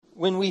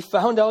when we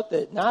found out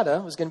that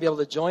Nada was going to be able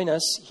to join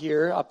us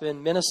here up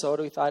in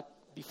Minnesota, we thought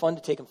it'd be fun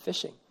to take him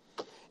fishing.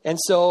 And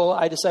so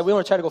I decided we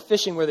want to try to go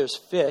fishing where there's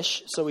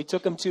fish. So we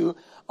took him to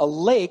a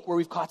lake where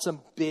we've caught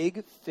some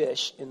big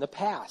fish in the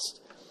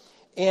past.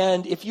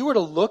 And if you were to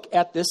look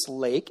at this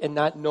lake and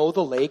not know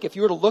the lake, if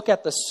you were to look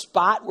at the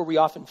spot where we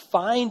often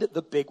find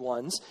the big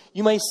ones,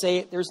 you might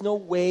say there's no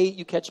way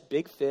you catch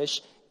big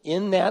fish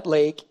in that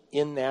lake,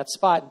 in that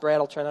spot. And Brad,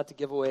 I'll try not to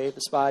give away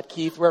the spot.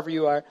 Keith, wherever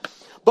you are.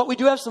 But we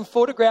do have some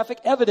photographic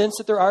evidence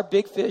that there are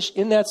big fish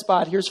in that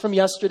spot. Here's from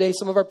yesterday,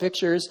 some of our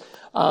pictures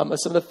of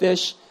some of the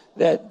fish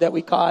that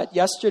we caught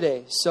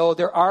yesterday. So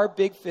there are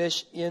big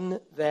fish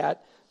in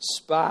that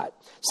spot.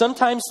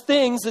 Sometimes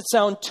things that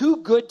sound too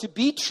good to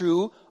be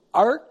true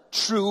are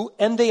true,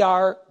 and they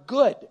are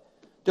good.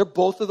 They're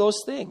both of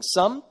those things.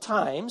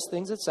 Sometimes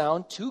things that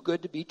sound too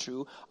good to be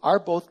true are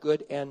both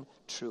good and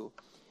true.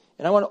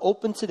 And I want to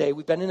open today.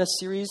 We've been in a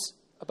series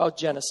about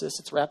Genesis.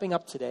 It's wrapping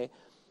up today.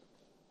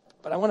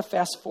 But I want to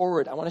fast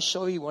forward. I want to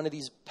show you one of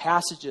these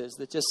passages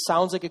that just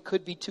sounds like it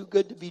could be too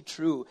good to be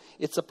true.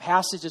 It's a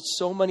passage that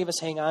so many of us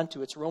hang on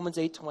to. It's Romans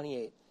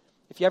 8:28.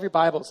 If you have your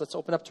Bibles, let's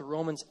open up to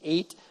Romans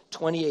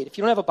 8:28. If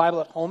you don't have a Bible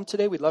at home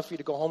today, we'd love for you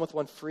to go home with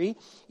one free.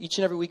 Each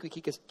and every week we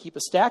keep a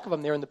stack of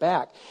them there in the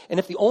back. And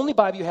if the only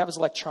Bible you have is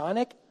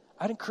electronic,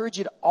 I'd encourage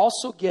you to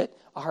also get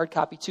a hard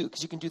copy too,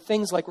 because you can do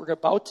things like we're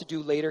about to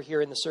do later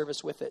here in the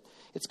service with it.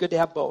 It's good to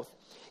have both.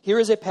 Here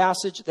is a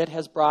passage that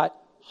has brought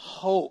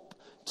hope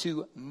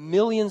to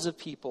millions of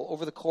people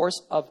over the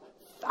course of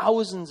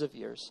thousands of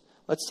years.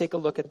 Let's take a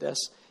look at this.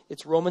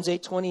 It's Romans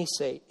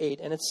 8:28,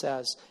 and it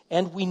says,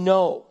 "And we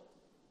know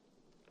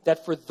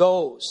that for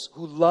those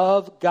who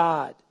love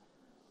God,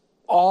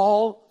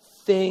 all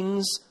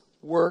things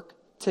work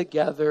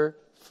together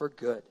for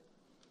good,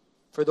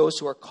 for those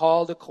who are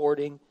called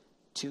according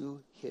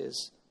to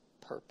his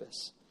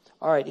purpose."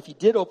 All right, if you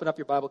did open up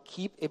your Bible,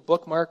 keep a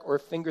bookmark or a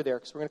finger there,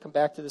 because we're going to come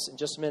back to this in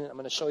just a minute. I'm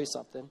going to show you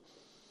something.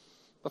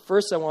 But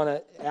first, I want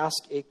to ask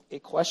a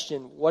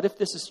question. What if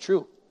this is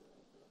true?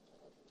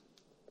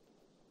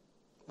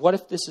 What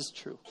if this is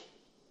true?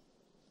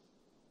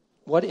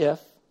 What if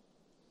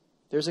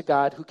there's a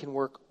God who can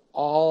work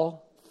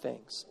all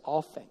things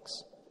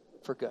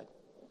for good?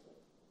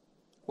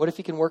 What if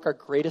he can work our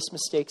greatest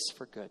mistakes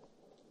for good?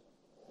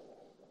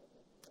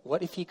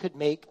 What if he could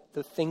make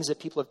the things that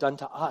people have done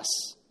to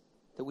us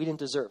that we didn't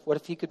deserve? What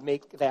if he could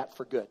make that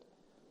for good?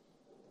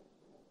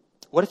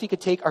 What if he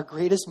could take our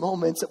greatest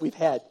moments that we've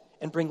had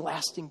and bring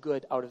lasting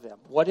good out of them?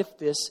 What if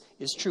this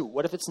is true?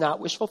 What if it's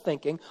not wishful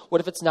thinking? What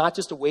if it's not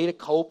just a way to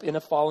cope in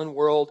a fallen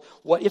world?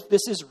 What if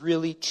this is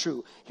really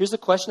true? Here's the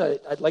question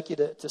I'd like you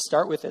to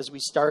start with as we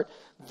start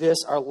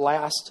this, our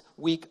last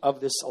week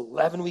of this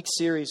 11-week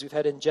series we've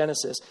had in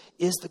Genesis.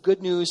 Is the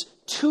good news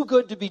too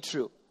good to be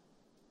true?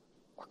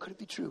 Or could it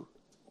be true?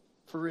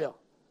 For real.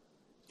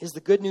 Is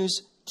the good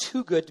news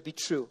too good to be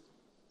true?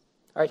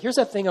 All right, here's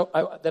that thing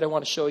that I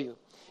want to show you.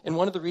 And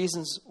one of the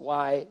reasons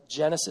why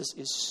Genesis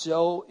is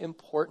so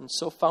important,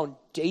 so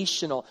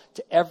foundational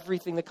to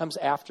everything that comes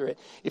after it.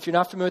 If you're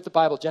not familiar with the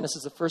Bible, Genesis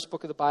is the first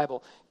book of the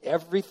Bible.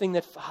 Everything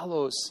that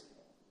follows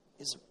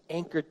is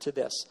anchored to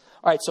this.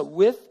 All right, so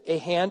with a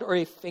hand or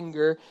a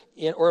finger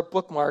or a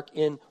bookmark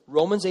in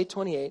Romans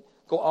 8:28,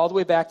 go all the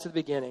way back to the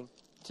beginning,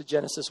 to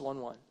Genesis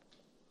 1:1.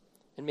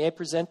 And may I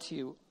present to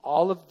you,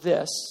 all of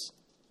this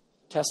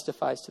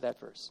testifies to that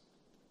verse.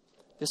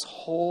 This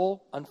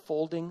whole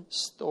unfolding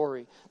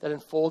story that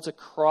unfolds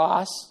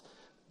across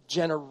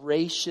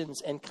generations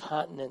and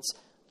continents,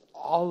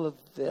 all of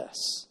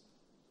this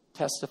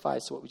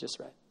testifies to what we just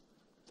read.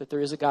 That there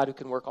is a God who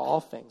can work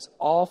all things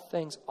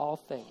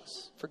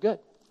for good.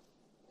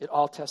 It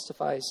all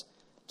testifies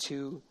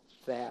to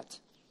that.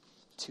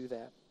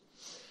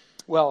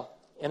 Well,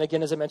 and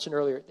again, as I mentioned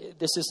earlier,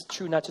 this is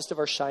true not just of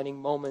our shining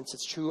moments,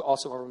 it's true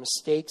also of our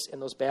mistakes and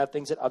those bad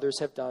things that others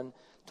have done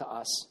to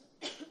us.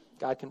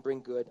 God can bring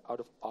good out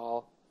of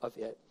all of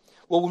it.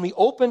 Well, when we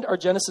opened our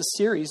Genesis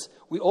series,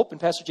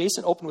 Pastor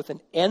Jason opened with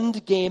an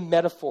end game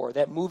metaphor,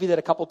 that movie that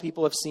a couple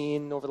people have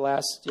seen over the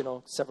last,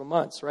 several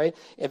months, right?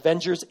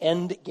 Avengers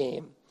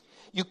Endgame.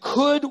 You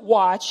could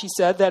watch, he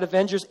said, that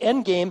Avengers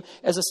Endgame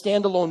as a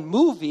standalone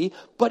movie,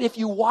 but if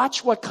you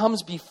watch what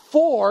comes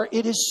before,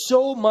 it is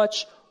so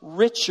much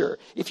richer.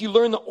 If you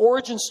learn the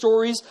origin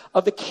stories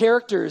of the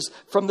characters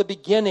from the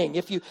beginning,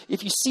 if you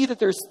see that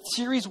there's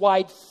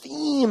series-wide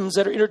themes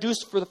that are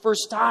introduced for the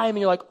first time, and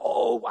you're like,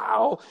 oh,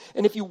 wow.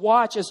 And if you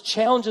watch as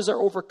challenges are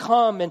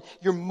overcome and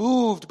you're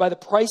moved by the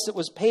price that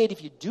was paid,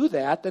 if you do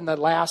that, then the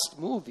last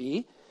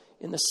movie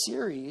in the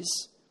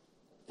series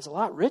is a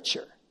lot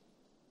richer.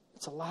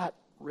 It's a lot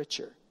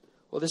richer.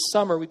 Well, this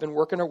summer we've been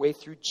working our way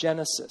through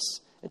Genesis,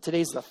 and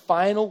today's the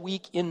final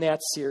week in that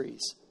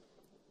series.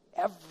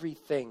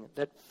 Everything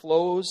that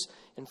flows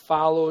and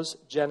follows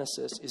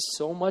Genesis is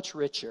so much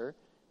richer.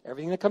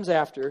 Everything that comes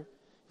after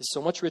is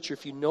so much richer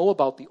if you know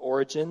about the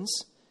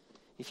origins,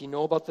 if you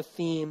know about the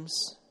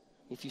themes,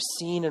 if you've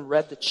seen and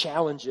read the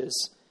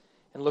challenges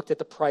and looked at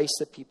the price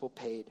that people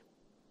paid.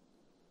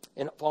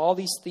 And of all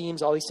these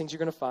themes, all these things you're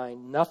going to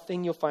find,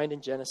 nothing you'll find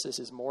in Genesis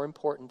is more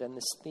important than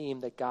this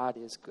theme that God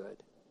is good.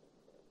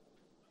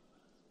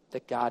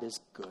 That God is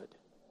good.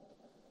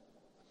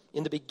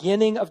 In the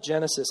beginning of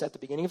Genesis, at the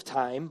beginning of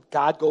time,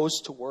 God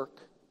goes to work,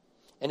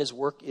 and his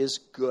work is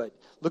good.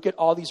 Look at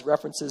all these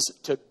references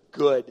to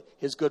good,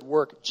 his good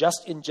work,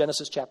 just in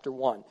Genesis chapter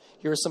 1.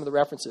 Here are some of the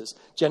references.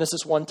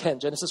 Genesis 1:10,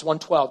 Genesis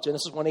 1:12,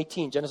 Genesis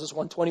 1:18, Genesis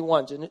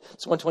 1:21,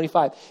 Genesis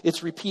 1:25.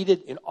 It's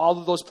repeated in all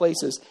of those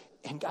places.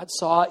 And God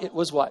saw it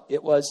was what?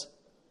 It was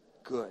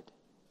good.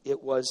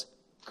 It was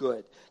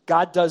good.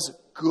 God does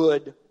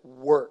good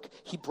work.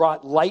 He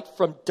brought light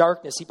from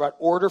darkness. He brought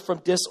order from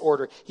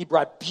disorder. He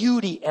brought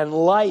beauty and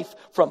life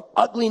from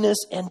ugliness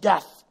and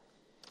death.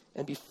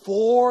 And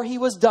before he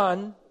was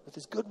done with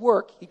his good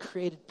work, he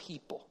created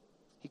people.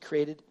 He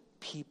created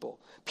people.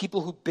 People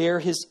who bear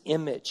his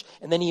image.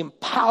 And then he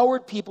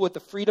empowered people with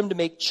the freedom to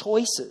make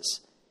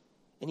choices.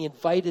 And he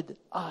invited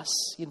us,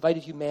 he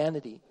invited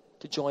humanity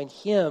to join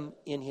him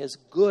in his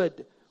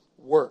good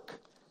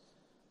work.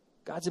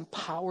 God's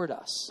empowered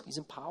us. He's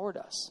empowered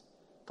us.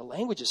 The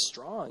language is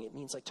strong. It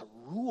means like to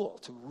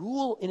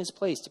rule in his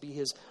place, to be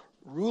his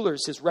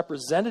rulers, his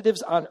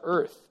representatives on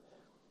earth.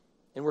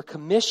 And we're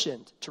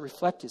commissioned to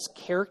reflect his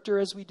character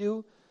as we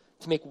do,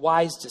 to make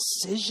wise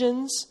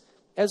decisions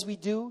as we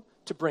do,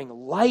 to bring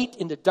light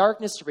into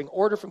darkness, to bring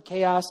order from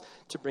chaos,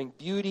 to bring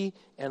beauty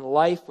and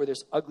life where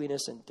there's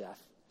ugliness and death.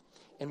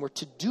 And we're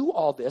to do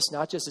all this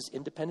not just as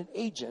independent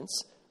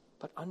agents,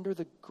 but under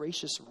the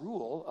gracious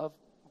rule of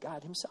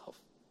God himself.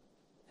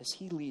 As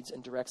he leads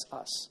and directs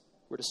us,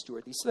 we're to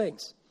steward these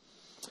things.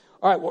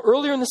 All right, well,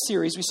 earlier in the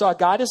series, we saw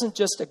God isn't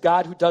just a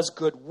God who does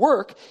good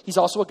work. He's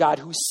also a God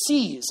who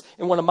sees.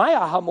 And one of my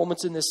aha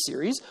moments in this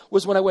series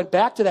was when I went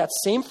back to that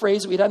same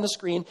phrase that we had on the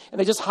screen,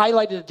 and I just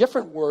highlighted a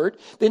different word.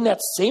 Then that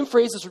same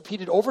phrase is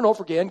repeated over and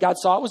over again. God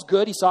saw it was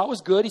good. He saw it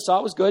was good. He saw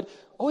it was good.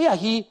 Oh, yeah,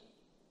 he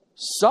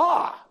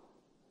saw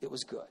it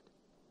was good.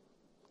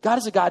 God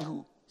is a God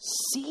who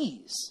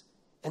sees,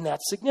 and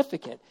that's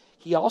significant.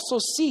 He also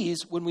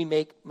sees when we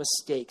make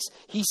mistakes.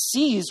 He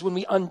sees when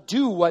we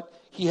undo what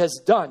he has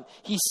done.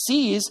 He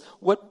sees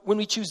when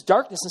we choose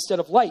darkness instead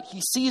of light. He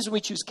sees when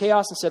we choose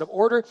chaos instead of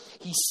order.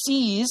 He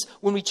sees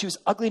when we choose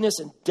ugliness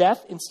and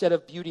death instead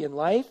of beauty and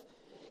life.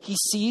 He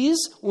sees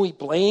when we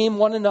blame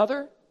one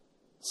another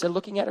instead of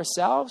looking at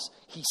ourselves.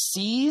 He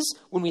sees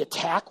when we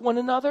attack one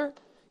another.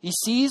 He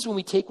sees when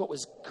we take what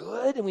was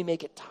good and we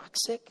make it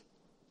toxic.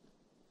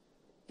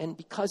 And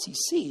because he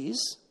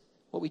sees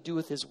what we do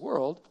with his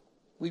world,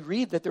 we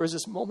read that there was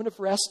this moment of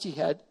rest he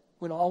had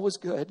when all was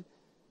good.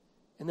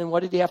 And then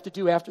what did he have to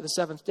do after the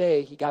seventh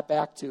day? He got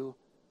back to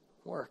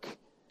work.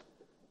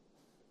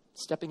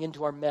 Stepping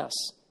into our mess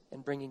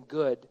and bringing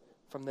good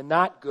from the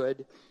not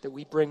good that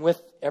we bring with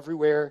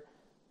everywhere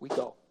we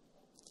go.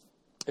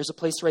 There's a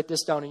place to write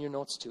this down in your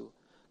notes too.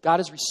 God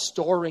is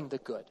restoring the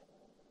good.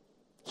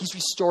 He's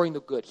restoring the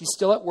good. He's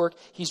still at work.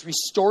 He's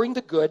restoring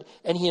the good,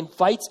 and he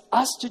invites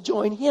us to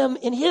join him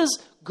in his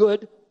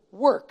good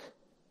work.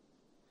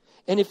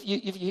 And if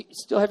you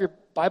still have your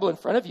Bible in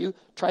front of you,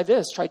 try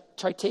this. Try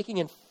taking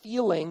and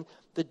feeling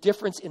the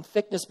difference in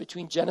thickness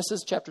between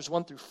Genesis chapters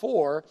 1 through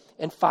 4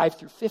 and 5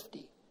 through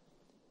 50.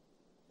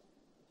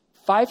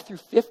 5 through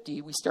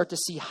 50, we start to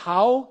see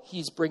how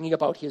he's bringing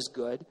about his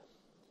good.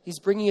 He's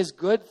bringing his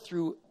good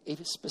through a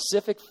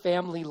specific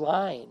family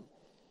line.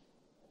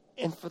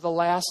 And for the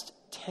last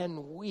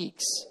 10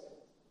 weeks,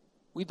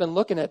 we've been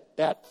looking at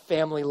that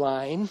family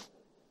line,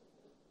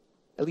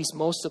 at least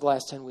most of the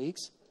last 10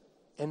 weeks,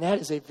 and that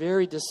is a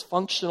very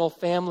dysfunctional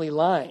family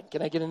line.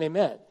 Can I get an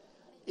amen?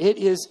 It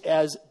is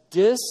as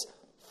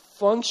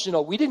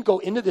dysfunctional. We didn't go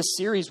into this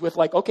series with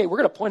like, okay, we're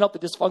going to point out the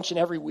dysfunction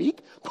every week,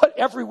 but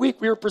every week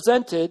we were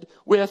presented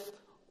with,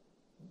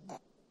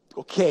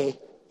 okay,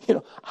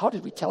 how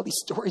did we tell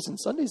these stories in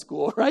Sunday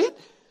school, right?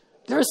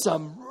 There's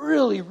some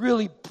really,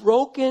 really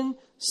broken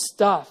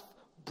stuff.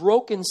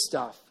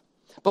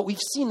 But we've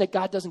seen that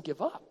God doesn't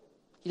give up.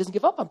 He doesn't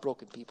give up on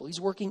broken people.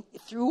 He's working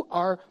through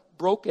our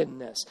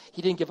brokenness.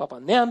 He didn't give up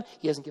on them.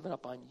 He hasn't given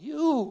up on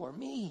you or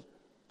me.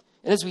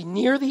 And as we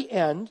near the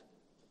end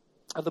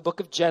of the book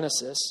of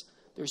Genesis,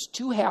 there's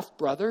two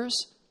half-brothers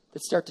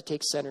that start to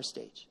take center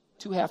stage.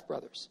 Two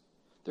half-brothers.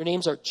 Their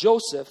names are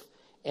Joseph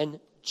and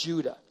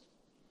Judah.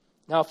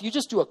 Now, if you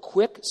just do a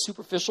quick,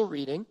 superficial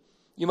reading,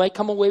 you might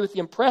come away with the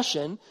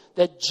impression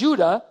that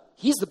Judah,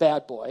 he's the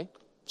bad boy.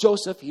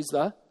 Joseph, he's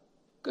the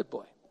good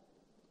boy.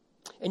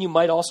 And you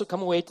might also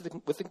come away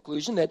with the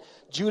conclusion that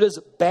Judah's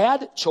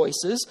bad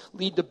choices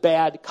lead to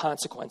bad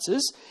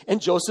consequences,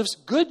 and Joseph's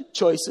good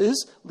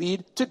choices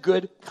lead to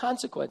good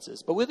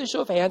consequences. But with a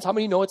show of hands, how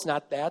many know it's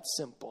not that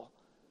simple?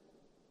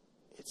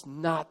 It's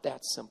not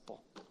that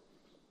simple.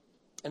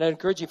 And I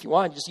encourage you, if you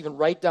want, just even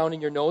write down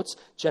in your notes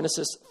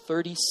Genesis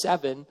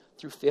 37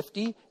 through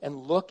 50 and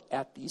look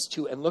at these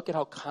two and look at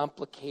how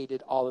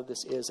complicated all of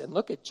this is. And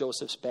look at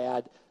Joseph's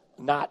bad,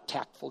 not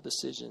tactful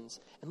decisions.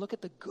 And look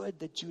at the good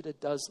that Judah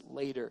does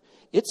later.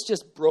 It's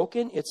just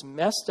broken. It's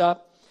messed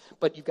up.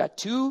 But you've got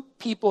two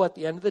people at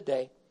the end of the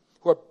day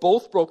who are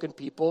both broken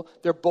people.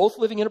 They're both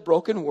living in a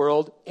broken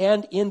world.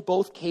 And in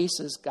both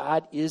cases,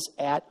 God is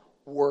at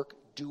work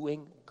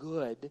doing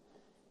good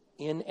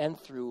in and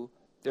through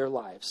their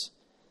lives.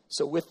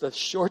 So with the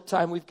short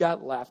time we've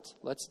got left,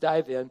 let's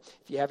dive in.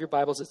 If you have your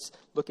Bibles, let's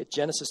look at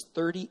Genesis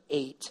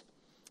 38.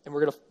 And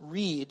we're going to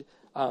read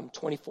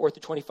 24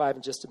 through 25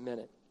 in just a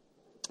minute.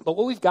 But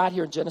what we've got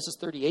here in Genesis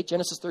 38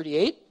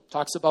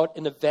 talks about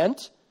an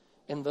event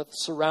and the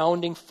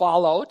surrounding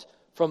fallout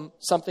from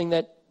something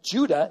that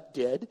Judah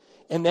did.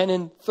 And then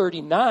in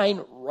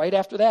 39, right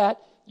after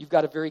that, you've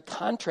got a very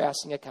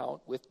contrasting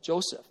account with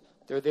Joseph.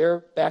 They're there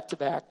back to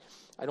back.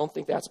 I don't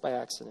think that's by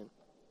accident.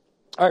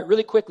 All right,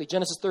 really quickly,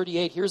 Genesis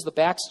 38, here's the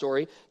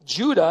backstory.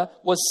 Judah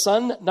was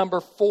son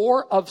number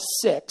 4 of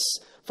 6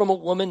 from a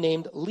woman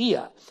named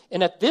Leah.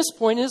 And at this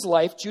point in his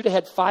life, Judah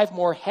had 5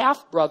 more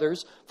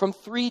half-brothers from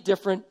 3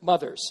 different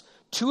mothers.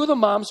 2 of the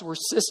moms were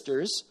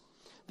sisters.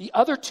 The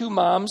other 2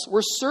 moms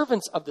were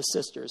servants of the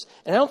sisters.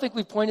 And I don't think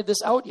we pointed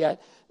this out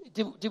yet.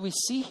 Did we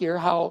see here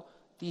how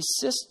these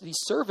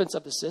servants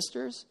of the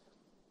sisters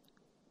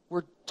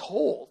were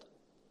told,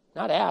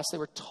 not asked, they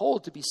were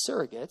told to be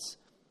surrogates,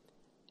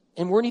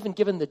 and weren't even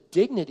given the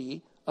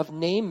dignity of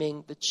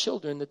naming the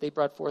children that they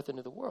brought forth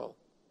into the world.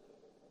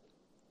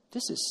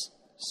 This is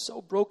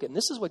so broken.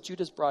 This is what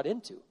Judah's brought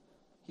into.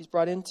 He's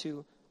brought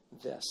into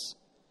this.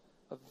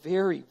 A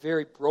very,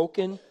 very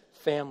broken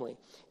family.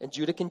 And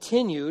Judah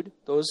continued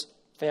those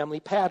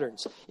family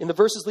patterns. In the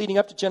verses leading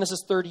up to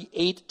Genesis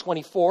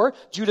 38:24,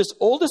 Judah's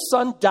oldest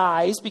son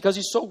dies because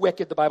he's so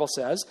wicked, the Bible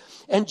says.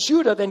 And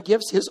Judah then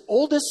gives his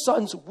oldest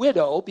son's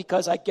widow,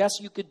 because I guess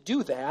you could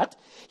do that.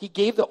 He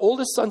gave the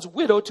oldest son's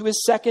widow to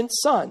his second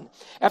son.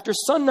 After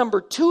son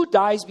number 2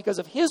 dies because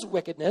of his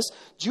wickedness,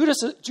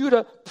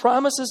 Judah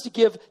promises to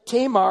give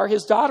Tamar,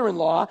 his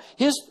daughter-in-law,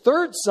 his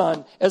third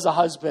son as a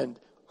husband.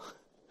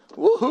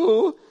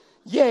 Woohoo!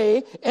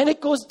 Yay! And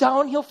it goes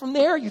downhill from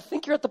there. You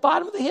think you're at the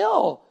bottom of the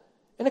hill.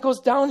 And it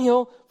goes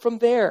downhill from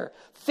there.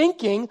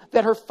 Thinking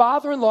that her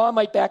father-in-law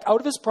might back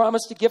out of his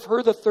promise to give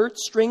her the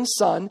third-string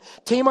son,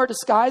 Tamar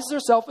disguises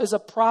herself as a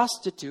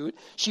prostitute.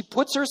 She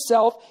puts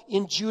herself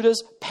in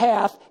Judah's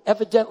path,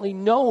 evidently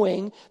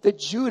knowing that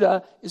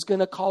Judah is going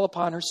to call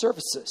upon her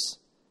services.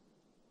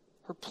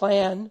 Her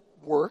plan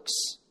works.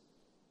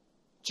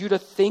 Judah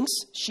thinks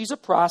she's a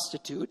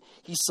prostitute.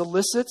 He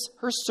solicits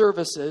her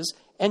services,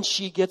 and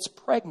she gets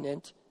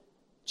pregnant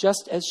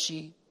just as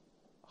she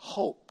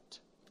hoped.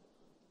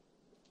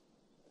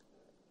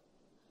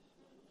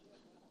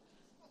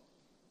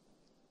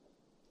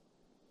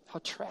 How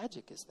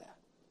tragic is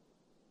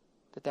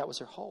that? That was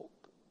her hope.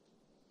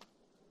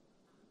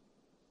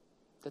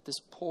 That this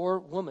poor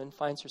woman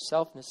finds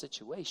herself in a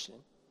situation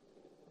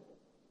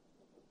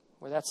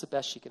where that's the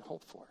best she can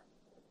hope for.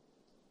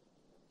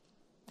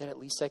 That at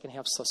least I can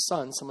have a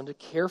son, someone to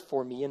care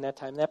for me in that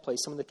time, in that place,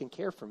 someone that can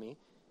care for me,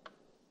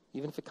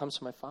 even if it comes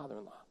from my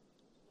father-in-law.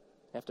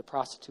 I have to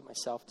prostitute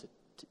myself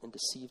and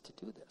deceive to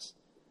do this.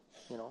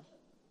 You know?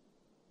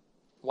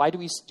 Why do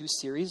we do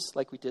series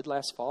like we did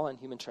last fall on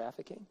human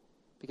trafficking?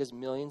 Because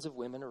millions of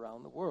women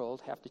around the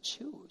world have to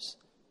choose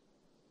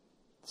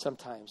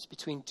sometimes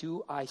between,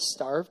 do I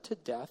starve to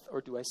death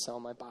or do I sell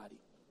my body?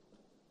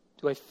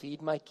 Do I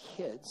feed my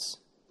kids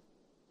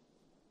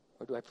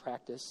or do I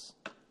practice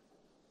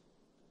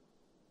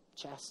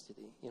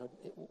chastity? You know,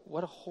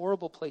 what a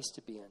horrible place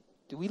to be in.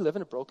 Do we live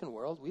in a broken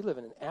world? We live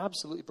in an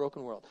absolutely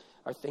broken world.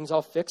 Are things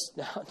all fixed?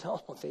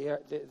 No,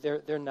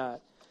 they're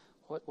not.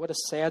 What a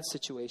sad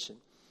situation.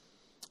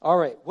 All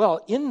right,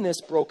 well, in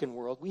this broken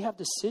world, we have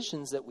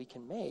decisions that we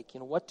can make. You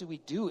know, what do we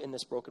do in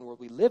this broken world?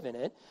 We live in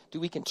it. Do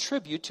we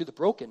contribute to the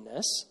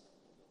brokenness,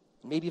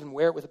 maybe even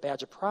wear it with a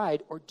badge of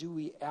pride, or do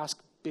we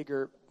ask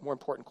bigger, more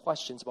important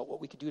questions about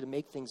what we could do to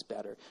make things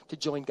better, to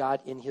join God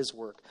in his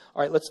work?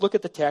 All right, let's look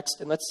at the text,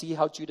 and let's see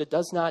how Judah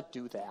does not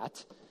do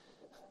that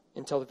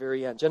until the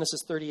very end.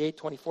 Genesis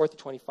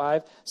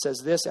 38:24-25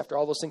 says this: after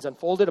all those things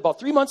unfolded, about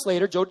 3 months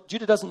later,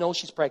 Judah doesn't know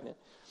she's pregnant.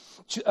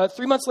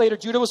 3 months later,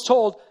 Judah was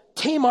told,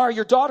 Tamar,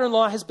 your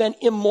daughter-in-law, has been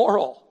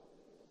immoral.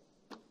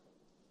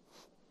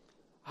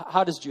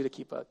 How does Judah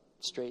keep a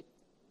straight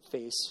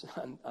face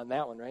on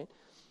that one, right?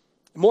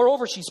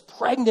 Moreover, she's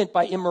pregnant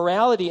by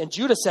immorality, and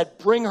Judah said,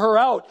 bring her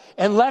out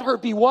and let her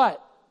be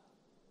what?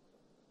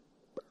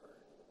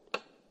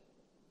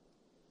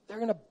 They're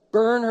going to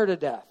burn her to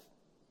death.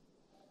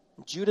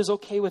 And Judah's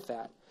okay with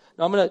that.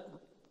 Now I'm going to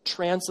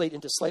translate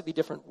into slightly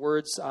different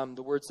words,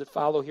 the words that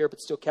follow here, but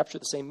still capture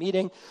the same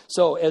meaning.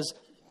 So as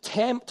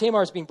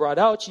Tamar is being brought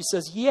out, she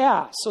says,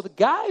 yeah, so the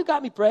guy who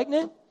got me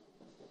pregnant,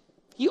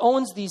 he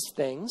owns these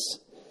things,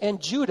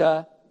 and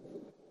Judah,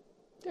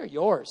 they're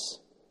yours.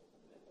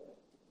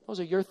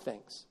 Those are your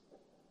things.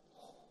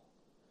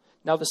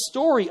 Now the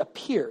story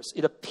appears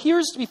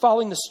to be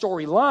following the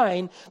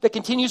storyline that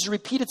continues to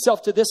repeat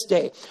itself to this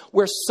day,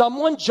 where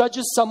someone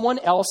judges someone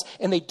else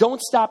and they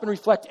don't stop and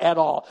reflect at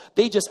all.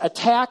 They just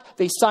attack,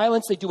 they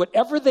silence, they do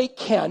whatever they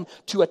can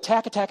to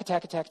attack,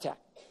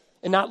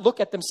 and not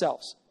look at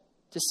themselves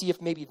to see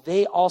if maybe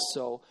they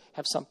also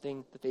have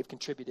something that they've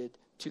contributed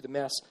to the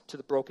mess, to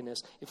the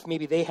brokenness, if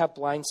maybe they have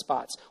blind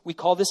spots. We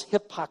call this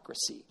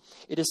hypocrisy.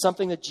 It is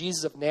something that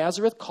Jesus of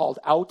Nazareth called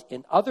out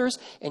in others,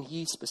 and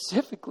he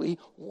specifically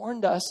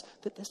warned us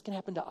that this can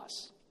happen to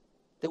us,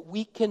 that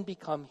we can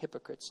become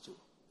hypocrites too.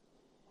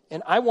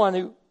 And I want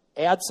to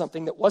add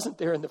something that wasn't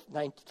there in the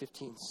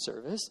 9:15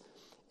 service,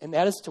 and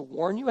that is to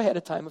warn you ahead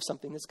of time of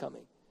something that's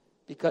coming.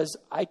 Because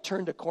I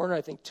turned a corner,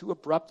 I think, too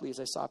abruptly as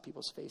I saw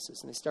people's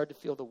faces. And they started to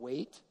feel the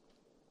weight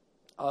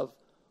of,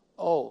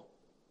 oh,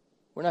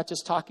 we're not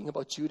just talking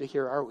about Judah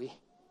here, are we?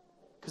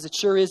 Because it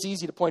sure is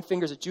easy to point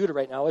fingers at Judah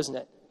right now, isn't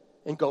it?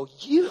 And go,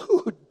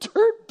 you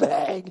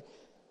dirtbag.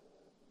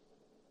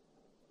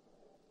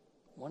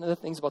 One of the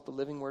things about the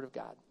living Word of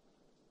God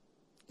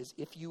is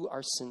if you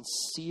are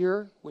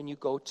sincere when you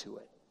go to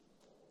it,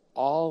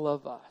 all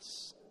of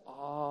us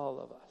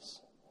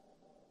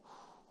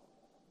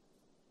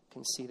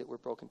can see that we're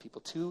broken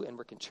people too, and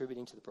we're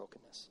contributing to the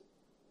brokenness.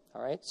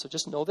 All right? So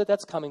just know that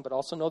that's coming, but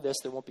also know this.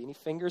 There won't be any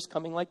fingers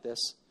coming like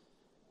this.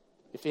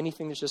 If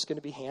anything, there's just going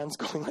to be hands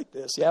going like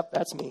this. Yep,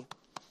 that's me.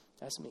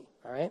 That's me.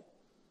 All right?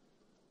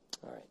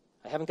 All right.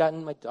 I haven't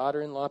gotten my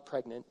daughter-in-law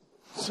pregnant,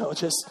 so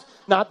just,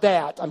 not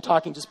that. I'm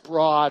talking just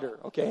broader,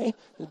 okay?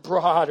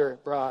 Broader.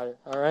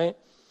 All right?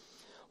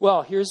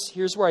 Well,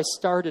 here's where I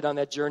started on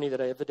that journey that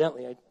I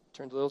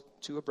turned a little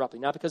too abruptly.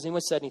 Not because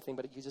anyone said anything,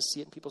 but you just see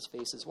it in people's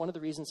faces. One of the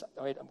reasons,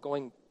 all right, I'm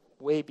going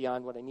way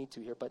beyond what I need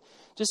to here, but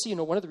just so you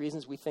know, one of the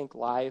reasons we think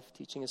live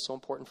teaching is so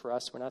important for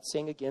us, we're not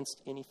saying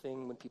against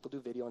anything when people do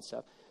video and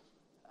stuff.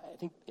 I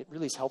think it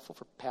really is helpful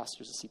for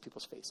pastors to see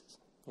people's faces,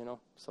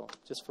 so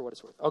just for what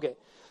it's worth. Okay,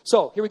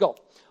 so here we go.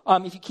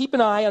 If you keep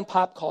an eye on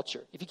pop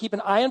culture,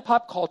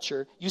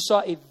 you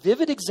saw a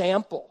vivid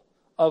example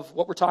of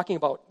what we're talking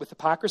about with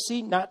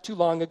hypocrisy not too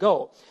long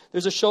ago.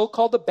 There's a show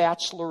called The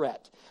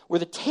Bachelorette, where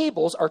the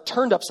tables are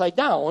turned upside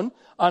down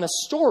on a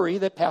story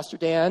that Pastor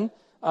Dan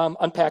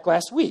unpacked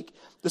last week.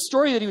 The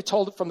story that he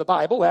told from the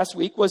Bible last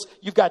week was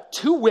you've got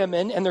two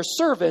women and their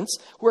servants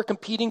who are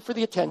competing for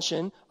the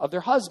attention of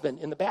their husband.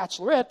 In The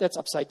Bachelorette, that's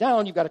upside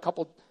down. You've got a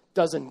couple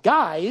dozen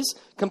guys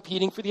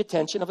competing for the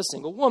attention of a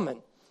single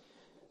woman.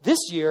 This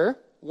year,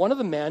 one of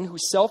the men who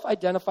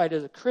self-identified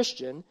as a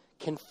Christian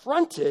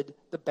confronted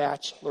the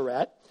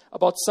Bachelorette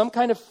about some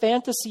kind of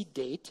fantasy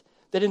date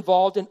that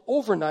involved an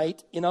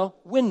overnight in a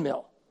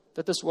windmill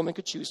that this woman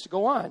could choose to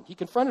go on. He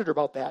confronted her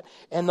about that.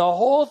 And the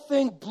whole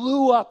thing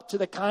blew up to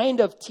the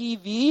kind of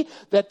TV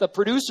that the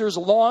producers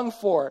long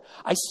for.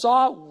 I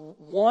saw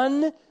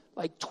one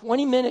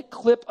 20-minute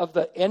clip of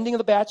the ending of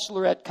The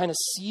Bachelorette kind of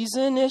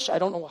season-ish. I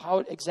don't know how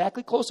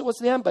exactly close it was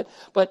to them, but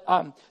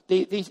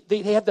they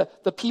had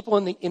the people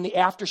in the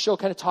after show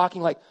kind of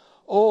talking like,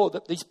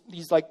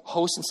 these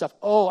hosts and stuff.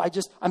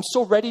 I'm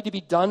so ready to be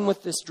done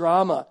with this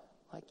drama.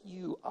 Like,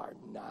 you are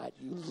not,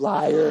 you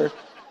liar.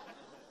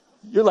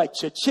 You're like,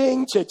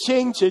 cha-ching,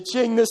 cha-ching,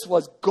 cha-ching. This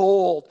was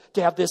gold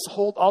to have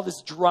all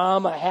this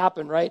drama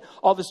happen, right?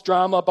 All this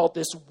drama about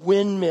this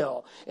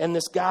windmill and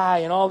this guy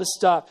and all this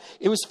stuff.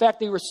 It was, in fact,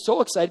 they were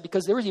so excited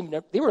because they were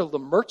able to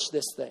merch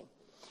this thing.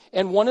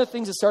 And one of the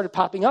things that started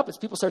popping up is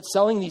people started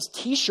selling these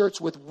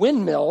T-shirts with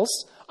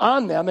windmills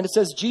on them, and it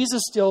says,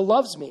 Jesus still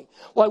loves me.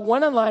 Well, I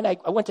went online,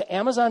 I went to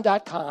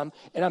Amazon.com,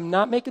 and I'm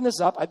not making this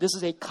up. This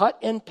is a cut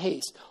and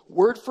paste,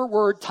 word for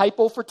word,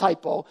 typo for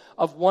typo,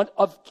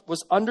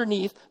 was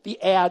underneath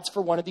the ads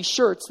for one of these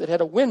shirts that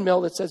had a windmill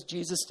that says,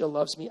 Jesus still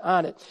loves me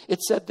on it.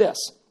 It said this,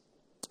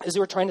 as they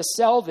were trying to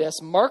sell this,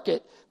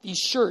 market these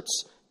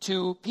shirts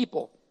to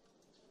people.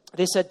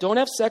 They said, don't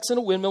have sex in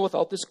a windmill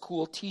without this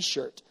cool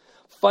T-shirt.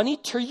 Funny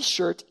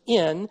T-shirt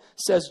in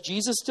says,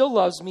 Jesus still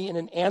loves me in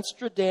an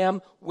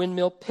Amsterdam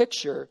windmill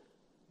picture.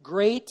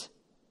 Great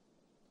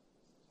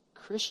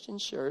Christian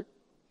shirt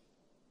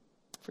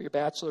for your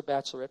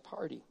bachelorette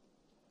party.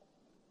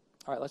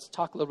 All right, let's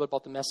talk a little bit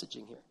about the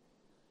messaging here.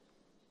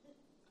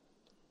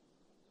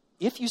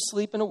 If you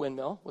sleep in a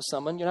windmill with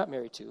someone you're not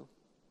married to,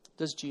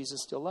 does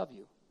Jesus still love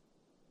you?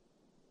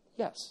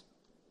 Yes.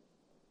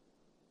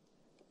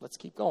 Let's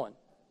keep going.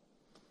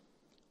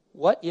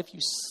 What if you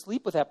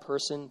sleep with that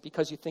person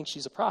because you think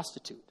she's a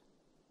prostitute?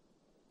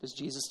 Does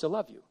Jesus still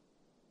love you?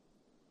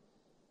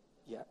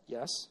 Yeah,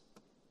 yes.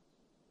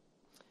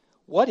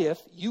 What if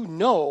you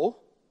know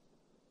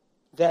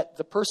that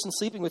the person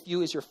sleeping with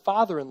you is your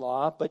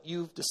father-in-law, but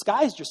you've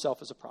disguised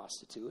yourself as a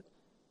prostitute?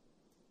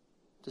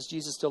 Does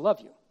Jesus still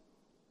love you?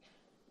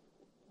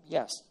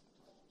 Yes.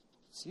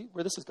 See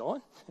where this is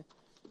going?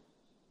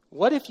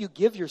 What if you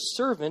give your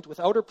servant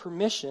without her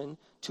permission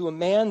to a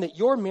man that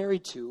you're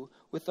married to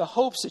with the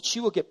hopes that she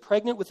will get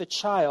pregnant with a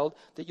child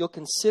that you'll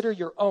consider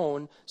your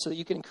own so that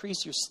you can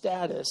increase your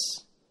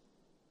status?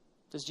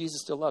 Does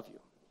Jesus still love you?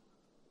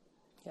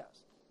 Yes.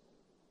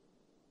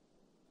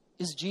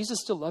 Is Jesus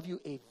still love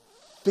you? A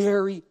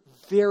very,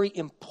 very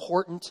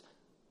important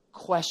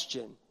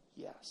question.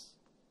 Yes.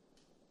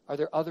 Are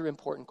there other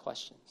important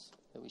questions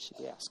that we should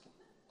be asking?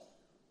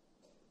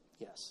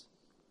 Yes.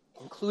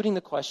 Including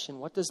the question,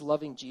 what does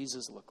loving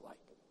Jesus look like?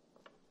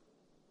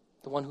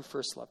 The one who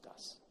first loved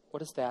us. What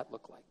does that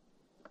look like?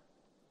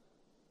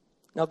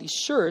 Now, these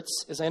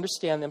shirts, as I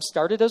understand them,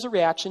 started as a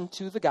reaction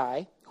to the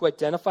guy who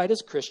identified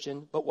as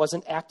Christian but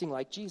wasn't acting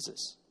like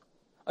Jesus.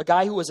 A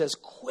guy who was as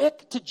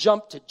quick to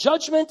jump to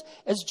judgment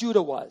as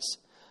Judah was.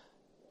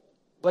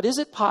 But is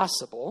it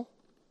possible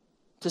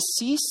to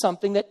see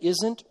something that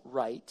isn't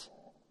right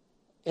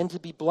and to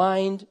be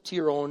blind to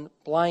your own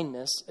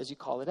blindness as you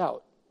call it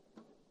out?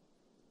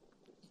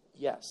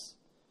 Yes.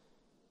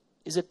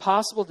 Is it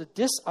possible to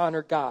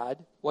dishonor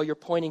God while you're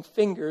pointing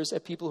fingers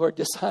at people who are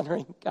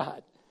dishonoring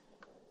God?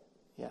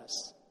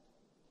 Yes.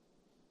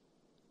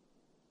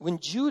 When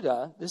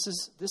Judah, this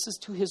is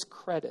to his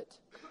credit,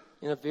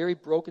 in a very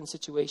broken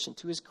situation,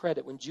 to his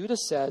credit, when Judah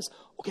says,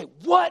 okay,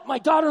 what? My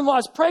daughter-in-law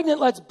is pregnant,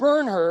 let's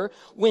burn her,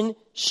 when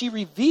she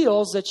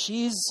reveals that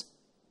it's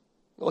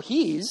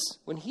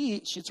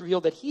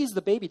revealed that he's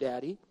the baby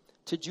daddy,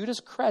 to Judah's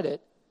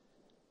credit,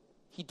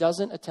 he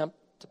doesn't attempt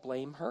to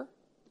blame her.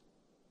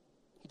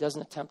 He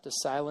doesn't attempt to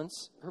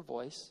silence her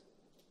voice.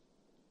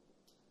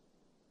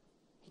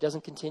 He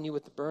doesn't continue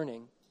with the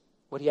burning.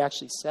 What he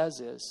actually says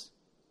is,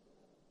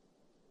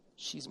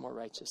 she's more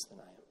righteous than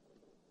I am.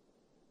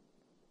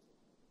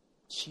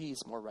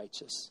 She's more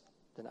righteous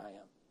than I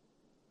am.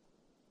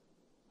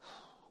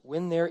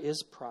 When there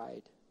is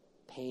pride,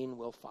 pain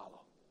will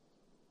follow.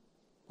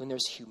 When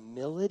there's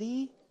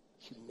humility,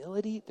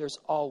 there's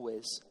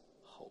always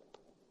hope.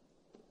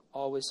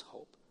 Always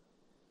hope.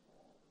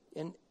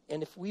 And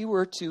if we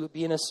were to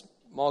be in a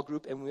small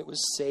group and it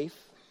was safe,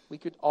 we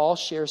could all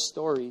share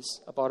stories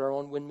about our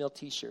own windmill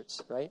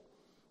t-shirts, right?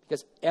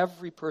 Because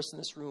every person in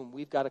this room,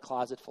 we've got a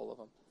closet full of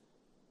them.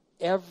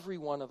 Every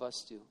one of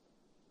us do.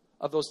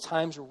 Of those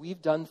times where we've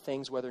done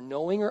things, whether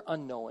knowing or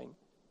unknowing,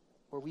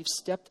 where we've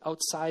stepped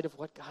outside of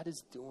what God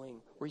is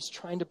doing, where he's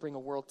trying to bring a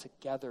world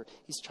together.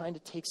 He's trying to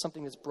take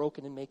something that's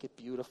broken and make it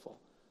beautiful.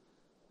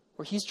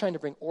 Where he's trying to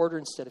bring order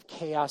instead of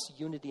chaos,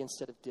 unity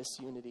instead of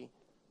disunity.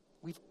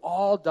 We've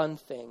all done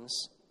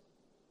things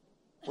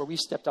where we've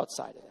stepped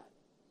outside of that.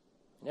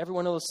 And every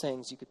one of those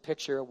things, you could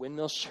picture a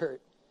windmill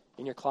shirt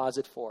in your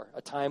closet for.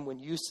 A time when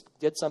you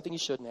did something you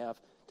shouldn't have.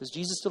 Does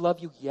Jesus still love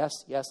you? Yes,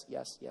 yes,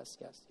 yes, yes,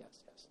 yes, yes,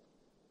 yes.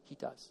 He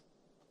does.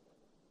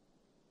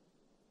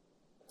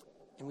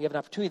 And we have an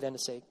opportunity then to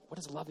say, what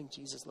does loving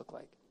Jesus look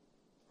like?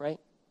 Right?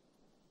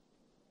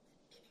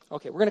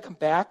 Okay, we're going to come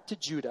back to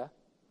Judah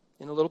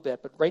in a little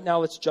bit, but right now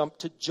let's jump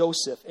to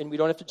Joseph. And we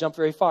don't have to jump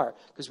very far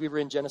because we were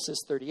in Genesis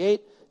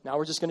 38. Now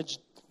we're just going to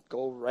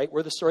go right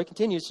where the story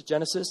continues to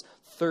Genesis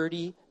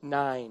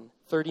 39.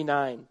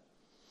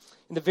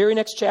 In the very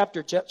next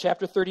chapter,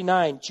 chapter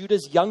 39,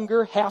 Judah's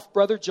younger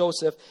half-brother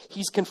Joseph,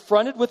 he's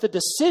confronted with a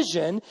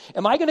decision.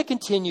 Am I going to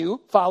continue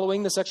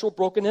following the sexual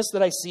brokenness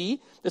that I see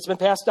that's been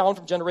passed down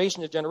from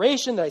generation to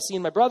generation that I see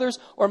in my brothers,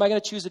 or am I going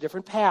to choose a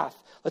different path?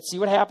 Let's see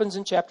what happens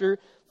in chapter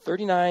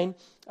 39,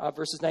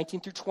 verses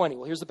 19 through 20.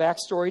 Well, here's the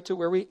backstory to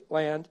where we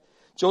land.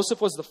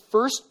 Joseph was the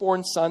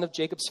firstborn son of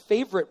Jacob's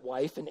favorite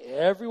wife, and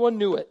everyone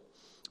knew it.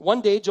 One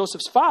day,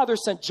 Joseph's father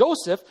sent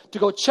Joseph to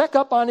go check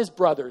up on his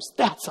brothers.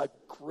 That's a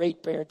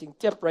great parenting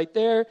tip right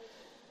there.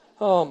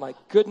 Oh, my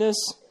goodness.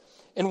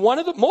 And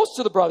most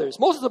of the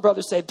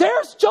brothers say,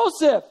 there's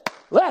Joseph.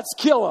 Let's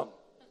kill him.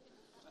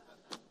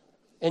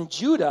 And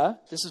Judah,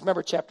 this is,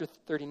 remember, chapter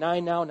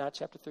 39 now, not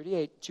chapter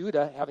 38.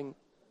 Judah,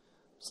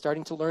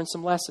 starting to learn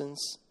some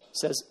lessons,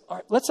 says, all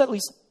right, let's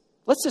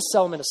just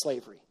sell him into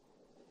slavery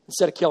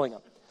instead of killing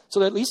him. So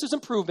that at least there's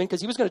improvement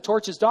because he was going to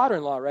torch his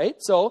daughter-in-law, right?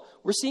 So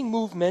we're seeing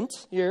movement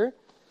here.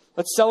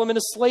 Let's sell him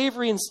into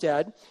slavery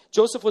instead.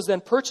 Joseph was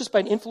then purchased by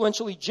an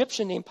influential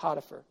Egyptian named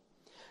Potiphar.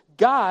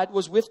 God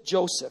was with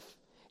Joseph,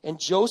 and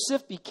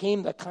Joseph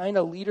became the kind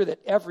of leader that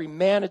every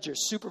manager,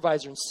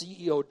 supervisor, and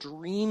CEO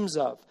dreams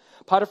of.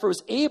 Potiphar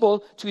was able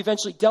to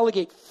eventually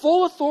delegate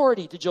full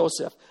authority to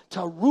Joseph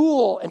to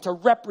rule and to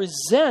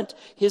represent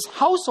his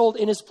household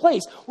in his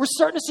place. We're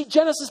starting to see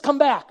Genesis come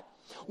back,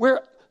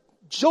 where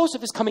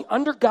Joseph is coming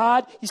under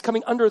God. He's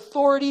coming under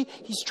authority.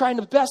 He's trying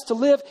the best to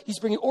live. He's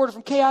bringing order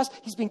from chaos.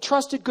 He's being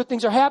trusted. Good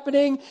things are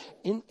happening.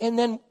 And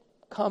then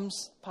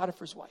comes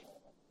Potiphar's wife.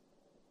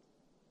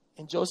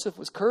 And Joseph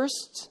was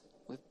cursed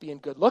with being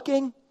good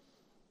looking.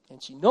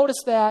 And she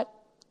noticed that.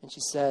 And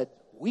she said,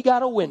 we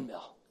got a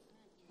windmill,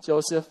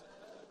 Joseph.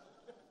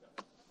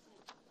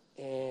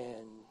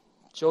 And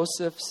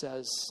Joseph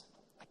says,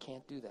 I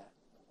can't do that.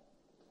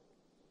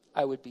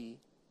 I would be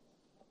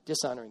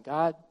dishonoring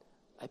God.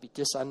 I'd be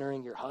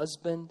dishonoring your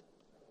husband.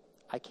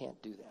 I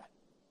can't do that.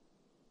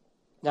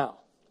 Now,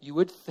 you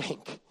would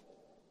think,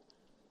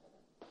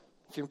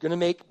 if you're going to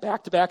make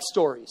back-to-back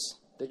stories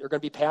that are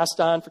going to be passed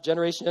on for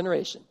generation to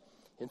generation,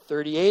 in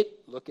 38,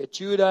 look at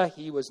Judah.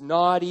 He was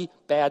naughty.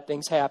 Bad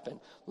things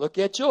happened. Look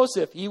at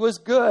Joseph. He was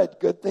good.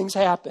 Good things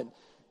happened.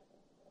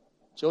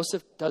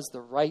 Joseph does the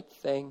right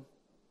thing.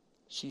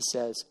 She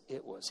says,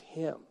 it was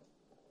him.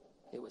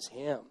 It was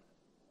him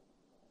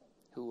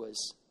who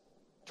was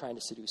trying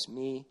to seduce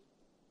me.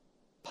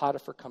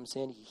 Potiphar comes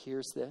in. He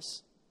hears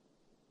this.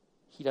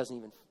 He doesn't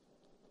even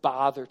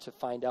bother to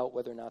find out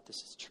whether or not this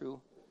is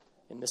true.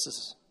 And this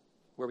is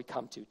where we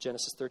come to,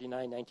 Genesis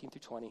 39, 19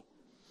 through 20.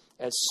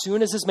 As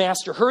soon as his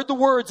master heard the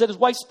words that his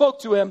wife spoke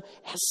to him,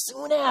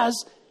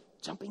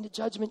 jumping to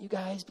judgment, you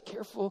guys, be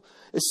careful.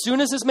 As soon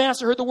as his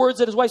master heard the words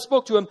that his wife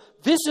spoke to him,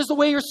 "This is the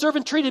way your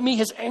servant treated me,"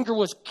 his anger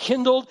was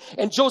kindled,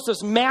 and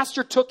Joseph's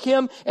master took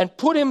him and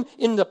put him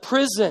in the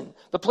prison,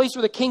 the place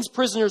where the king's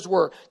prisoners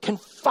were,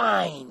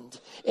 confined,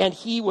 and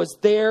he was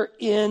there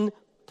in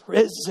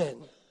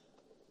prison.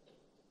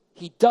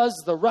 He does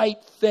the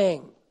right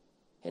thing,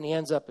 and he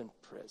ends up in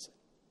prison.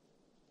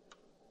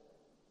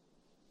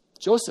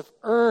 Judah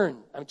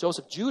earned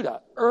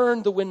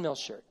the windmill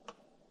shirt.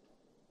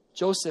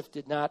 Joseph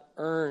did not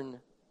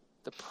earn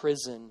the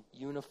prison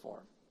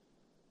uniform.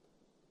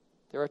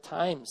 There are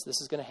times this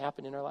is going to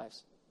happen in our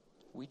lives.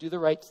 We do the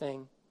right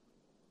thing,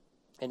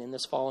 and in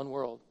this fallen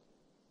world,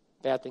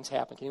 bad things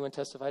happen. Can anyone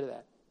testify to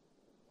that?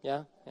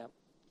 Yeah?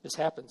 This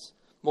happens.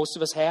 Most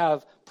of us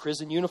have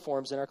prison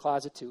uniforms in our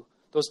closet too.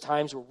 Those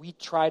times where we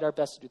tried our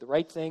best to do the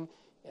right thing,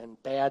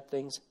 and bad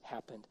things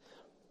happened.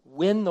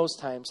 When those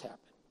times happen,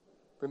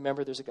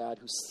 remember there's a God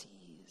who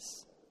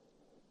sees.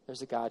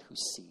 There's a God who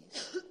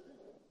sees.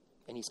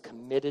 And he's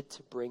committed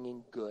to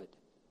bringing good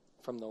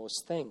from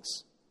those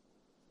things.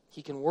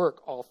 He can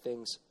work all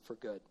things for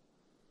good.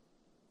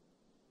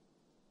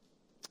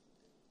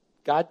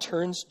 God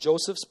turns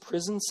Joseph's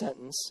prison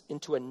sentence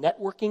into a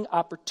networking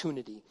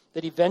opportunity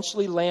that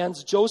eventually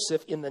lands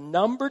Joseph in the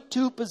number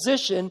 2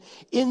 position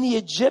in the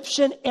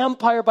Egyptian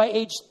empire by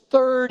age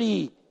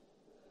 30.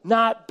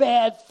 Not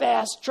bad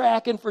fast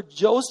tracking for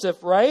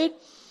Joseph, right?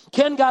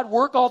 Can God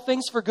work all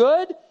things for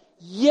good?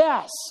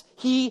 Yes,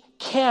 he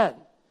can.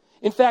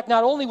 In fact,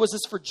 not only was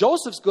this for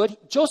Joseph's good,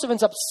 Joseph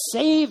ends up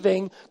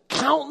saving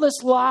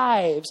countless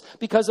lives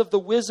because of the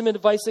wisdom and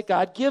advice that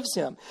God gives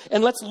him.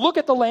 And let's look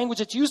at the language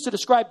that's used to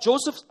describe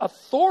Joseph's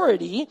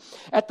authority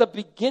at the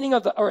beginning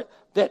of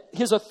that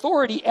his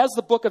authority as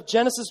the book of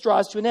Genesis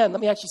draws to an end.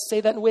 Let me actually say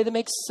that in a way that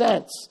makes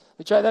sense. Let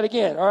me try that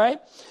again, all right?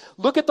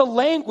 Look at the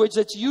language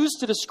that's used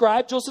to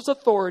describe Joseph's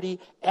authority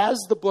as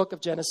the book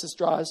of Genesis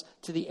draws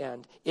to the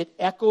end. It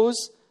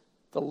echoes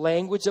the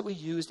language that we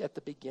used at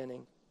the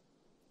beginning.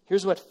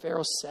 Here's what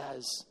Pharaoh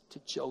says to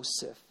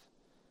Joseph.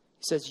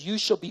 He says, "You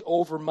shall be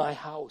over my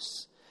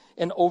house,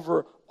 and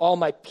over all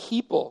my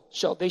people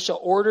they shall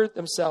order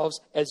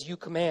themselves as you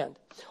command.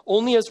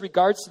 Only as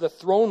regards to the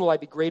throne will I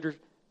be greater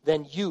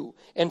than you."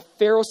 And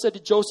Pharaoh said to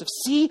Joseph,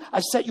 "See,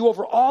 I've set you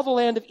over all the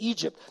land of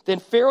Egypt." Then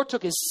Pharaoh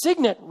took his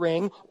signet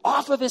ring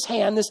off of his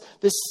hand,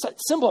 this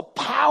symbol of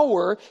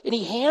power, and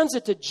he hands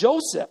it to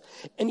Joseph.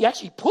 And he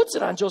actually puts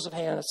it on Joseph's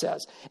hand, it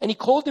says. And he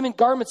clothed him in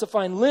garments of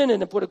fine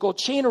linen and put a gold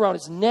chain around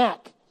his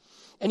neck.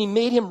 And he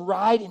made him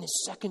ride in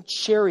his second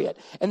chariot.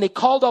 And they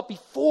called out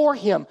before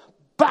him,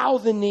 "Bow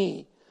the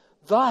knee."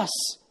 Thus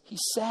he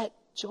set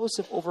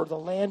Joseph over the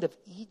land of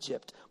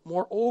Egypt.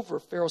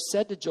 Moreover, Pharaoh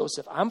said to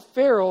Joseph, "I'm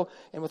Pharaoh,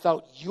 and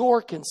without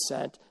your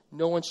consent,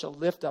 no one shall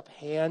lift up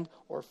hand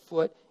or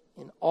foot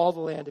in all the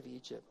land of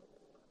Egypt."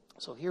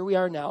 So here we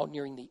are now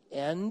nearing the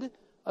end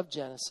of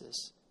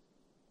Genesis.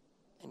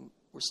 And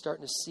we're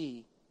starting to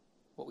see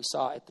what we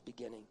saw at the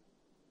beginning.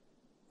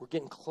 We're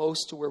getting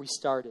close to where we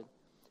started.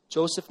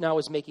 Joseph now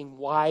is making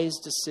wise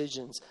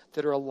decisions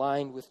that are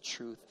aligned with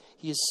truth.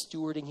 He is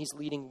stewarding, he's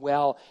leading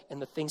well,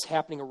 and the things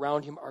happening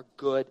around him are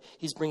good.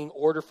 He's bringing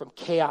order from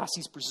chaos.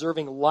 He's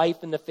preserving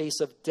life in the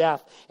face of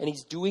death, and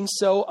he's doing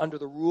so under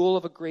the rule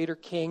of a greater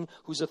king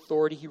whose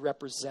authority he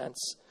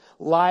represents.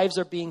 Lives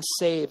are being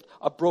saved.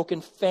 A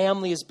broken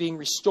family is being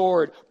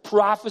restored.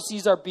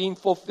 Prophecies are being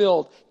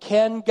fulfilled.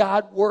 Can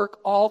God work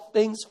all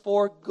things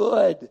for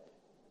good?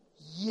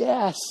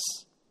 Yes.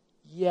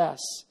 Yes.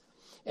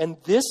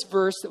 And this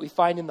verse that we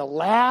find in the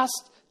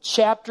last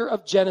chapter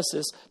of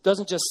Genesis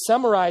doesn't just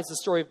summarize the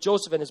story of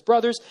Joseph and his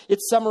brothers,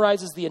 it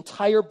summarizes the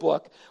entire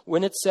book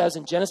when it says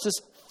in Genesis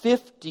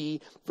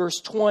 50, verse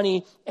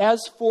 20,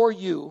 "As for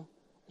you,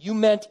 you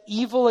meant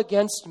evil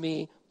against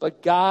me,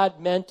 but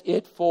God meant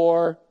it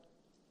for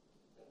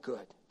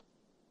good,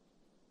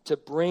 to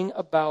bring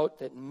about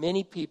that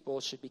many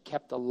people should be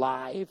kept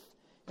alive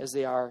as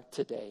they are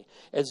today."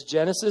 As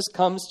Genesis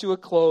comes to a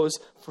close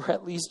for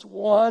at least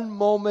one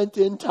moment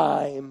in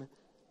time,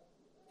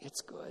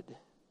 it's good.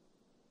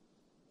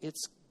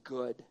 It's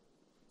good.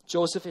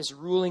 Joseph is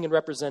ruling and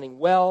representing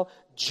well.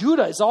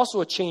 Judah is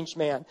also a changed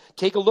man.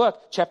 Take a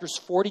look, chapters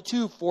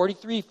 42,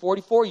 43,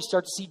 44. You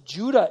start to see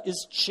Judah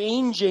is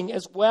changing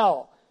as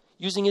well,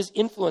 using his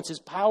influence, his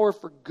power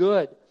for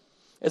good.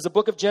 As the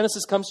book of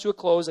Genesis comes to a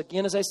close,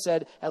 again, as I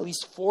said, at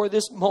least for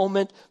this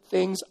moment,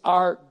 things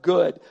are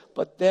good.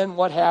 But then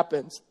what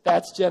happens?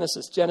 That's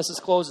Genesis.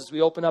 Genesis closes.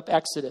 We open up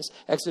Exodus.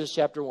 Exodus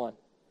chapter 1.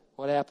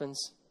 What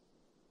happens?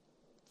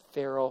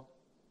 Pharaoh,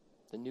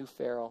 the new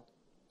Pharaoh,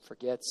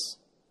 forgets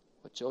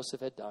what Joseph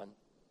had done.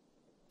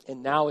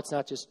 And now it's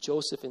not just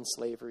Joseph in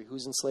slavery.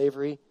 Who's in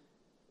slavery?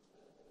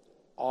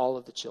 All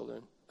of the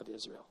children of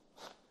Israel.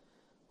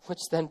 Which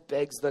then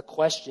begs the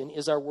question,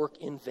 is our work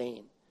in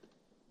vain?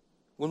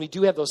 When we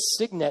do have those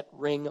signet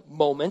ring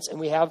moments and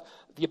we have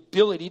the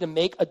ability to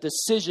make a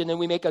decision and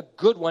we make a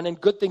good one and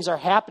good things are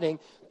happening,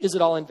 is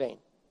it all in vain?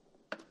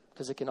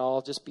 Because it can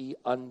all just be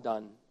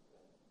undone.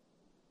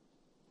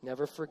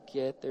 Never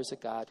forget there's a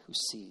God who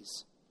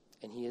sees,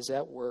 and he is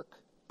at work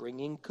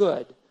bringing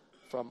good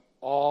from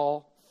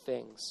all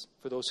things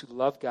for those who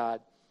love God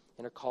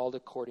and are called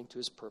according to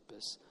his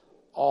purpose.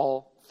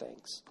 All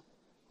things.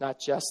 Not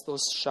just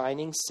those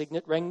shining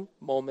signet ring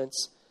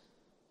moments,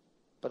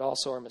 but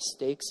also our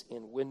mistakes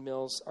in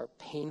windmills, our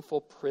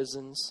painful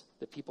prisons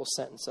that people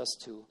sentence us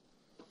to.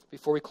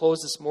 Before we close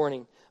this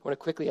morning, I want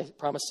to quickly, I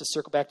promised to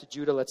circle back to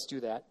Judah. Let's do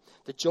that.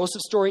 The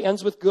Joseph story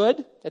ends with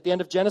good at the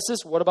end of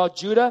Genesis. What about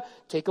Judah?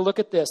 Take a look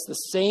at this. The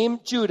same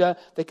Judah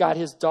that got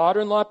his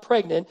daughter-in-law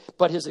pregnant,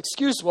 but his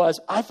excuse was,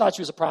 I thought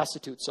she was a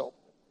prostitute, so,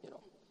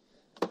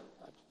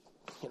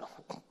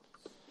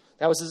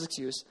 that was his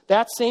excuse.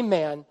 That same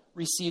man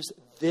receives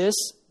this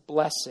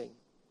blessing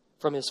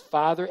from his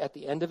father at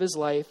the end of his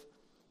life.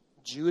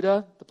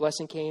 Judah, the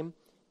blessing came,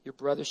 your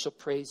brother shall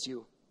praise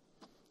you.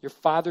 Your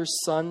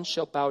father's son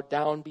shall bow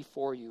down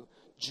before you.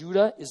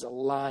 Judah is a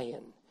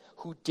lion.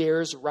 Who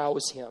dares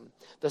rouse him?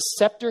 The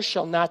scepter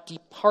shall not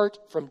depart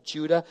from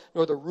Judah,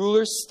 nor the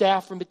ruler's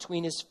staff from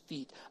between his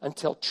feet,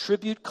 until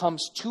tribute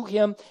comes to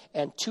him,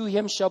 and to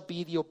him shall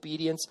be the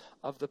obedience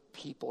of the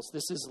peoples.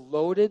 This is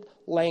loaded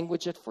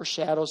language. It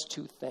foreshadows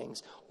two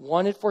things.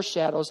 One, it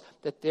foreshadows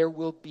that there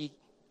will be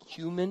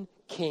human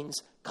kings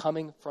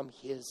coming from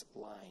his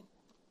line,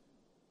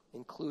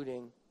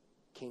 including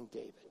King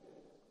David.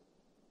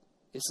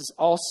 This is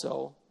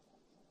also,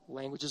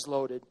 language is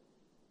loaded,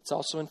 it's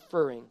also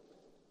inferring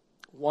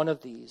one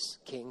of these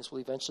kings will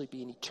eventually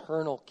be an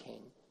eternal king,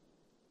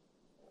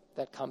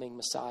 that coming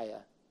Messiah,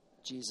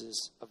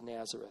 Jesus of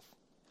Nazareth.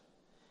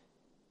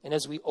 And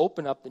as we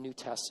open up the New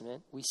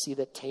Testament, we see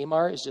that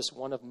Tamar is just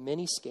one of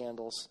many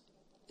scandals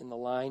in the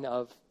line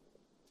of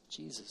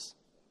Jesus.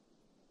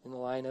 In the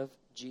line of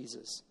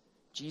Jesus.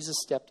 Jesus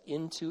stepped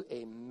into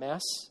a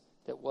mess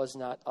that was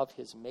not of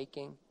his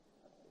making,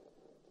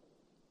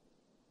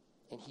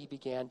 and he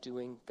began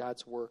doing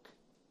God's work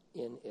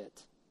in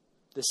it.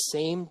 The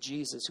same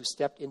Jesus who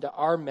stepped into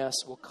our mess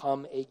will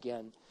come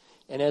again.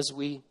 And as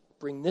we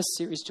bring this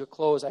series to a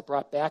close, I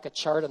brought back a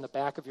chart on the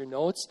back of your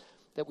notes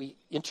that we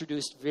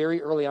introduced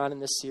very early on in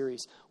this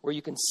series, where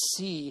you can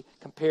see,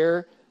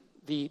 compare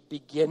the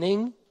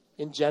beginning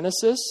in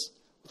Genesis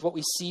with what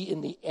we see in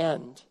the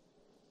end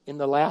in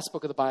the last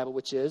book of the Bible,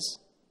 which is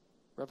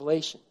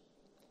Revelation.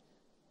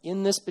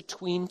 In this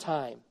between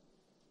time,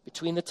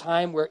 between the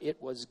time where it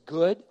was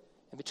good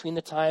and between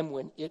the time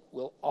when it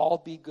will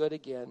all be good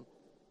again,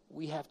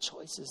 we have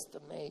choices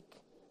to make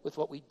with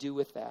what we do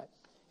with that.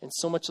 And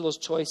so much of those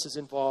choices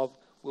involve,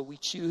 will we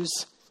choose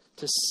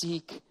to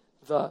seek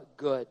the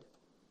good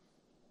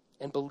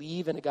and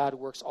believe in a God who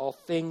works all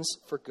things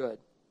for good.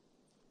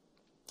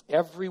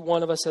 Every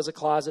one of us has a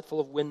closet full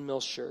of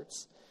windmill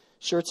shirts.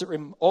 Shirts that,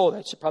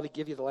 that should probably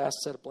give you the last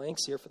set of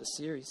blanks here for the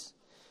series.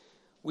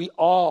 We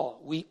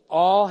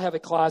all have a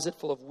closet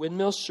full of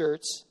windmill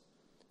shirts,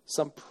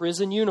 some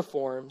prison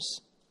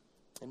uniforms,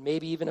 and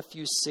maybe even a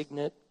few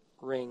signet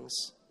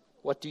rings.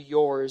 What do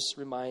yours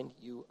remind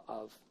you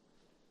of?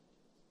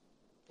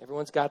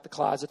 Everyone's got the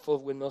closet full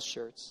of windmill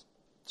shirts.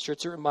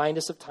 Shirts that remind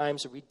us of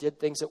times where we did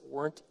things that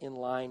weren't in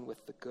line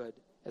with the good,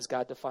 as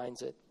God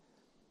defines it.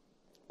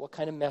 What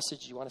kind of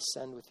message do you want to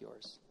send with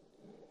yours?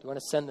 Do you want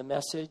to send the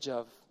message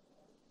of,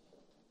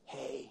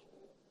 hey,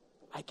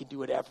 I can do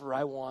whatever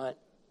I want,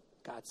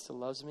 God still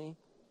loves me?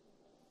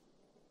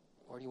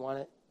 Or do you want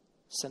to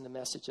send the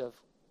message of,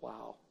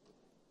 wow,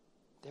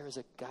 there is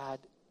a God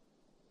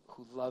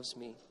who loves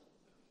me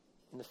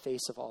in the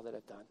face of all that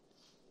I've done?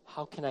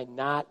 How can I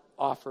not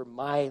offer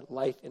my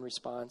life in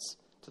response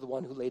to the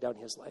one who laid down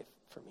his life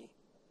for me?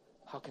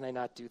 How can I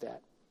not do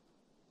that?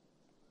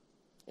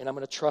 And I'm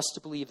going to trust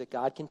to believe that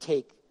God can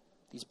take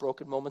these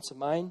broken moments of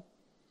mine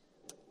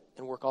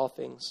and work all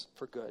things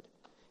for good.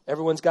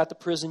 Everyone's got the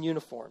prison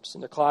uniforms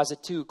in their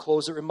closet too.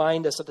 Clothes that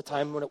remind us of the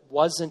time when it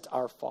wasn't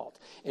our fault.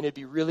 And it'd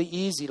be really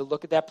easy to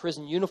look at that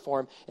prison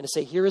uniform and to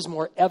say, here is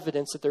more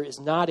evidence that there is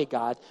not a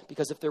God.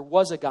 Because if there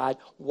was a God,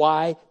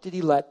 why did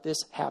he let this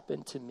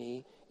happen to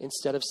me?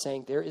 Instead of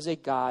saying, there is a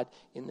God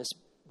in this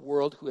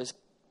world who has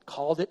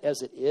called it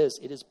as it is.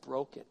 It is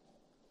broken.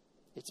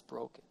 It's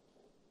broken.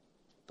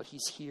 But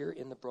he's here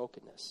in the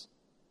brokenness.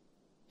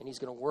 And he's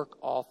going to work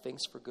all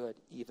things for good,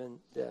 even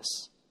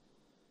this.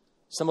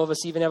 Some of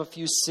us even have a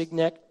few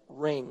signet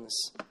rings,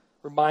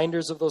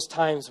 reminders of those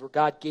times where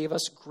God gave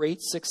us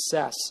great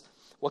success.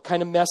 What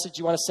kind of message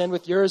you want to send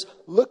with yours?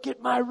 Look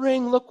at my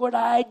ring. Look what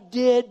I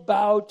did.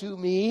 Bow to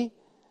me.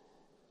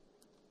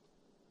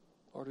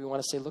 Or do we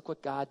want to say, look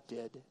what God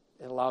did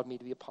and allowed me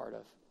to be a part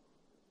of?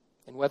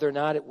 And whether or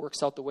not it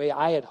works out the way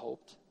I had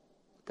hoped,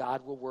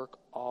 God will work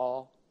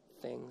all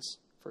things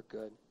for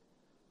good.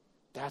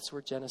 That's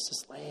where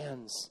Genesis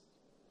lands,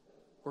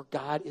 where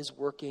God is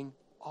working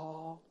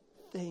all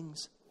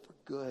things for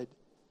good.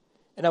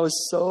 And I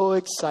was so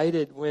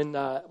excited when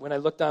I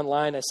looked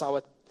online. I saw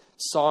what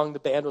song the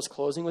band was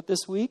closing with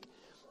this week.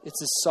 It's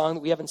this song that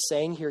we haven't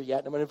sang here yet.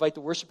 And I'm going to invite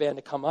the worship band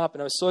to come up.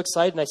 And I was so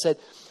excited. And I said,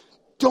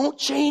 don't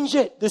change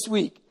it this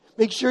week.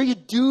 make sure you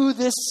do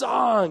this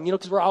song,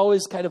 because we're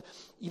always kind of,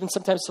 even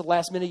sometimes to the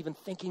last minute, even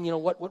thinking,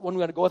 what one we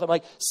want to go with. I'm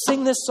like,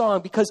 sing this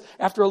song, because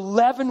after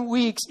 11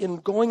 weeks in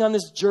going on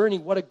this journey,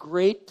 what a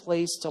great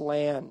place to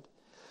land.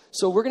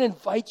 So we're going to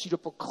invite you to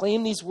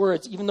proclaim these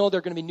words, even though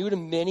they're going to be new to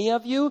many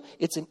of you.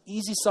 It's an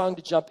easy song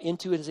to jump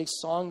into. It is a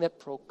song that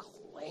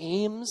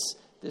proclaims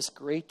this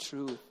great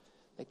truth,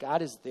 that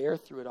God is there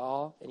through it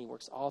all, and he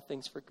works all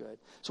things for good.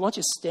 So why don't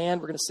you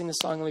stand? We're going to sing this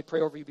song, and let me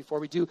pray over you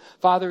before we do.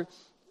 Father,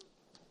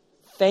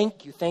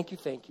 thank you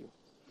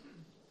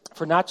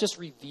for not just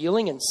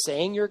revealing and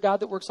saying you're a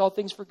God that works all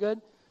things for good,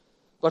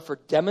 but for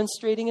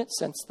demonstrating it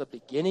since the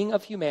beginning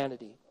of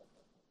humanity.